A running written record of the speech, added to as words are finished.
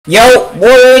Yo,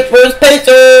 Warriors versus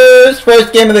Pacers!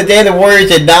 First game of the day, the Warriors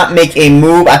did not make a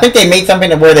move. I think they made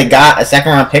something where they got a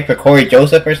second-round pick for Corey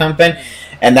Joseph or something,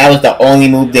 and that was the only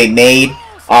move they made.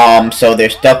 So they're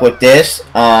stuck with this. He's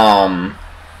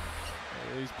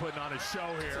putting on a show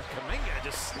here.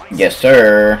 Yes,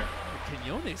 sir.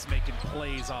 Quinones making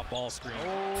plays off ball screen.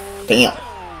 Damn.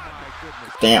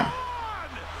 Damn.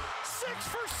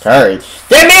 Curry.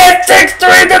 Give me a 6-3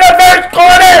 to the first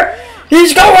quarter!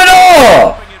 He's going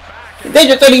off! They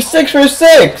just said he's 6 for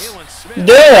 6.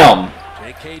 Damn.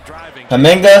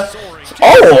 Kaminga.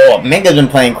 Oh, Kaminga's been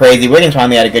playing crazy. Wiggins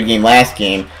finally had a good game last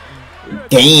game.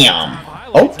 Damn.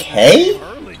 Okay.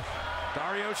 The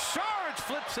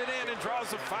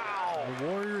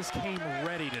Warriors came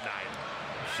ready tonight.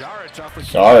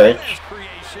 Sorry.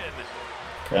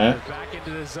 Okay. Back into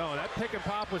the zone. That pick and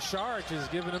pop with Sharich is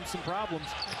giving him some problems.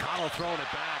 McConnell throwing it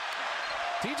back.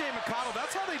 TJ McConnell,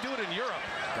 that's how they do it in Europe.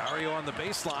 Dario on the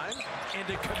baseline.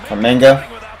 Into Kaminga.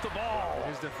 Without the ball.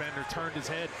 His defender turned his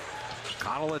head.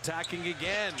 McConnell attacking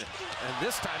again. And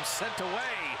this time sent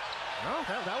away. No,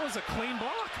 that was a clean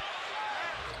block.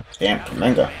 Damn,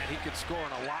 Kaminga. He could score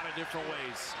in a lot of different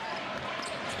ways.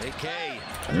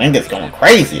 Kaminga's going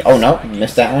crazy. Oh no,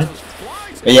 missed that one.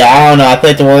 But yeah, I don't know. I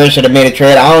think the Warriors should have made a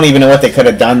trade. I don't even know what they could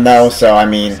have done though. So I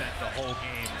mean,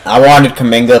 I wanted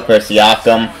Kaminga for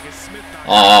Siakam.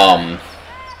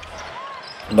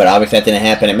 But obviously that didn't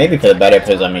happen, and maybe for the better,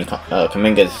 because I mean,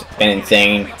 Kaminga's been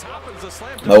insane.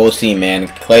 But we'll see, man.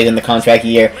 Clay's in the contract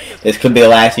year. This could be the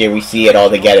last year we see it all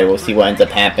together. We'll see what ends up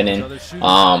happening. It's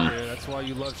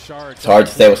hard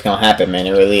to say what's gonna happen, man.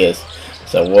 It really is.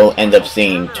 So we'll end up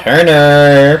seeing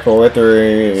Turner for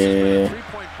 3.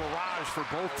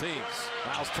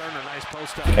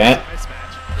 Okay.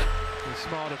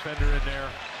 Small defender in there.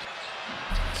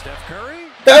 Steph Curry.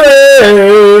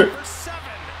 Curry.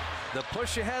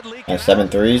 And 7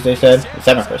 threes, they said.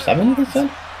 7 for 7, they said.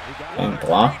 And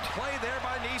blocked.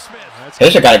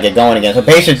 Pacers got to get going again. So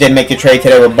Pacers did make the trade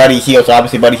today with Buddy Hield. So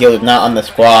obviously Buddy Hield is not on the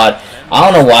squad. I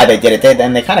don't know why they did it.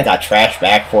 They kind of got trashed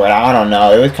back for it. I don't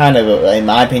know. It was kind of, in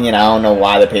my opinion, I don't know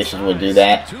why the Pacers would do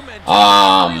that.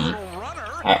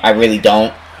 I really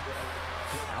don't.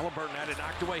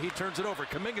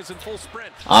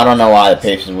 I don't know why the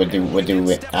Pacers would do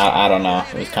it. I don't know.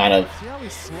 It's kind of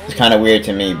weird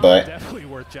to me, but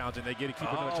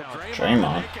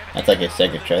Draymond. That's like his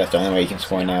signature. That's the only way he can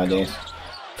score nowadays.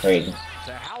 Crazy.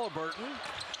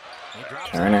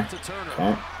 Turner.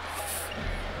 Okay.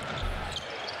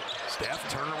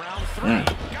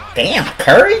 Damn,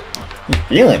 Curry? He's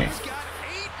feeling it.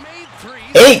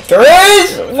 8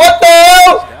 threes? What the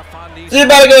hell? Is he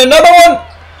about to get another one?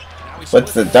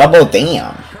 What's the double?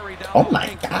 Damn. Oh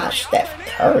my gosh, Steph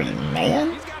Curry,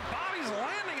 man.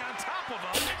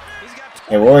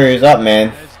 Hey, Warriors up,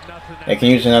 man. They can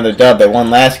use another dub. They won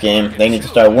last game. They need to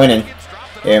start winning.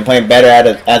 They've been playing better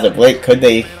as of late. Could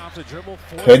they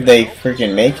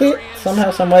freaking make it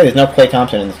somehow, some way? There's no Klay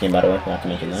Thompson in this game, by the way. Not to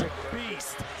mention that.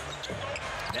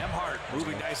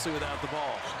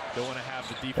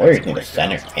 Warriors need a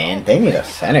center, man. They need a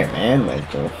center, man.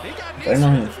 Like, I don't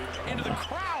know.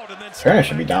 Turner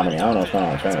should be dominant. I don't know what's going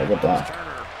on with Turner. Good block.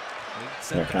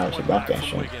 Turner can obviously block that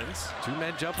shit.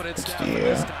 Good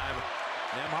steal.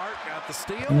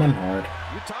 Nemhard.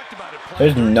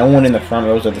 There's no one in the front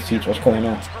rows of the seats. What's going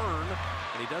on?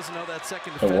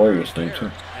 The Warriors team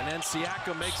too.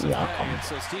 Siakam.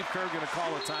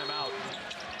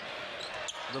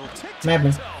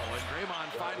 Madman.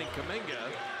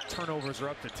 Turnovers are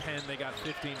up to 10. They got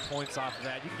 15 points off of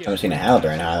that. I haven't seen a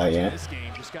Halliburton highlight yet.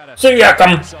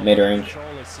 Siakam! Mid-range.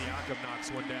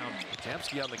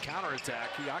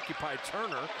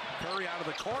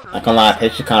 Not gonna lie,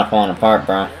 Pacers kind of falling apart,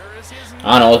 bro. I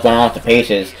don't know what's going on with the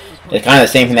Pacers. It's kind of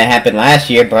the same thing that happened last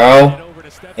year, bro.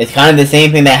 It's kind of the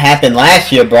same thing that happened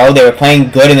last year, bro. They were playing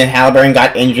good and then Halliburton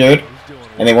got injured.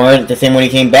 And they weren't the same when he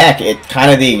came back. It's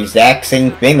kind of the exact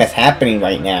same thing that's happening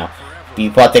right now. You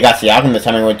thought they got Siakam this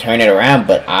time and would turn it around,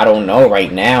 but I don't know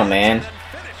right now, man.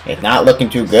 It's not looking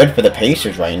too good for the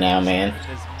Pacers right now, man.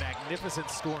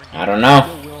 I don't know.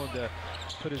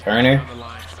 Turner.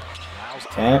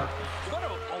 Okay.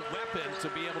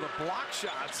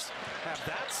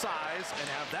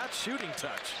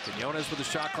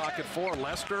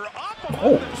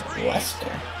 Oh,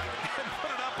 Lester.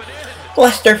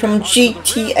 Lester from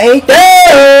GTA.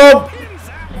 Damn!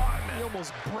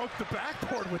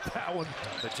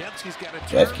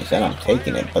 Jeski said I'm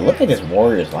taking it, but look at this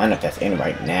Warriors lineup that's in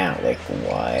right now. Like,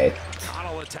 what?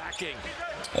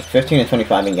 That's 15 and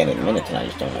 25 and getting minutes, and I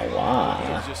just don't know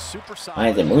why. Why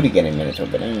is it Moody getting minutes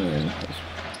over there?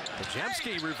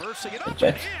 Jamski reversing it up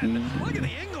and in. Look at the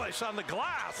English on the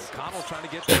glass. Connell trying to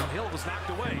get downhill, was knocked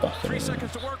away. 3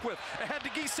 seconds to work with. Ahead to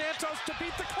Guy Santos to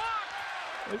beat the clock.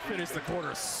 They finished the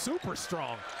quarter super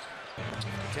strong.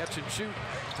 Catch and shoot.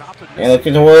 Top and yeah, look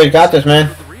at the Warriors got this,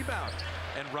 man. Rebound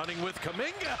and running with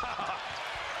Kuminga.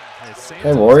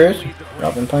 Hey Warriors,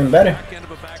 y'all been playing better.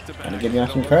 Gotta give y'all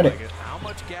some credit.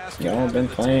 Y'all been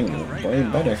playing way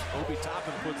better.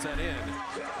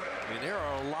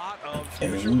 I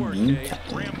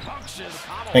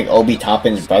think Obi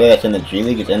Toppin's brother that's in the G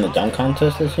League is in the dunk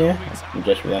contest this year. We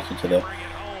just reacted to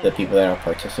the people that are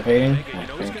participating. I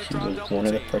think he was one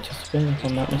of the participants, if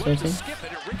I'm not mistaken.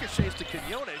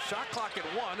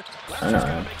 I don't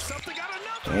know.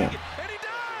 Damn.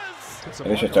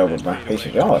 It's just over by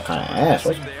Pacers. Y'all are kind of ass.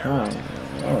 What's y'all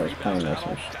is playing like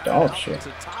some dog shit.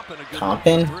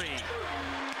 Toppin?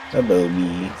 The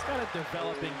booby.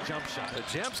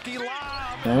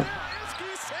 Yep.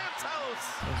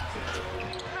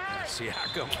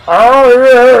 Oh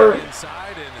yeah!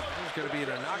 Inside, and there's going to be an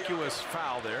innocuous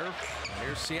foul there.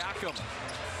 Here's Siakam.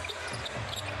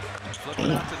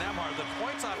 Flipping out to Nemhard. The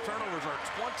points off turnovers are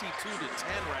 22-10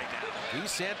 right now. Guy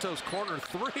Santos corner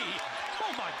 3.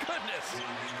 Oh my goodness!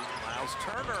 Miles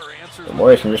Turner answers. The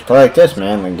Warriors can just play like this,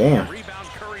 man. Like damn.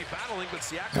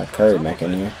 Got Curry back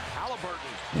in here.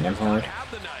 Nemhard.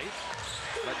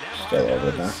 Still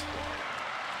over there.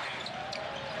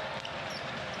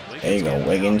 There you go,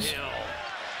 Wiggins.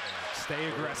 Stay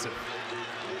aggressive.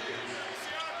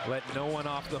 Let no one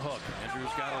off the hook.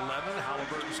 Andrews got 11.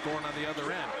 Halliburton scoring on the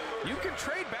other end. You can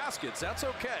trade baskets. That's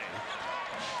okay.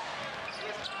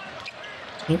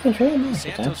 You can trade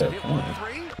baskets. That's okay.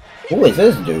 Who is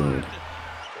this dude?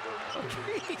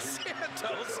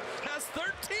 Santos has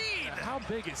 13. How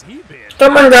big has he been?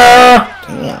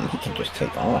 Damn, he can just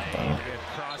take off, bro.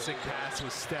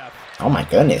 Oh my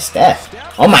goodness, Steph.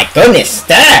 Oh my goodness,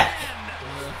 Steph.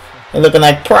 They're looking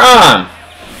like prom.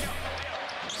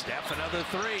 Steph another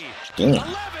 3.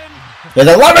 Damn. There's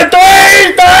 11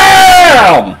 threes!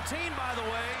 Damn!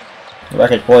 The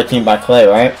record's 14 by Clay,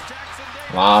 right?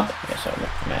 Lob. Yes,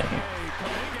 I'm out of here.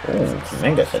 Ooh,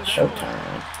 Kuminga said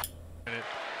showtime.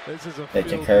 They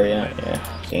take Curry out? Yeah.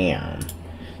 Damn.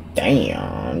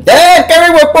 Damn. Damn,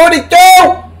 Curry with 42!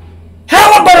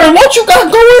 Halliburton, what you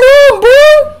got going on,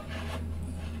 bro?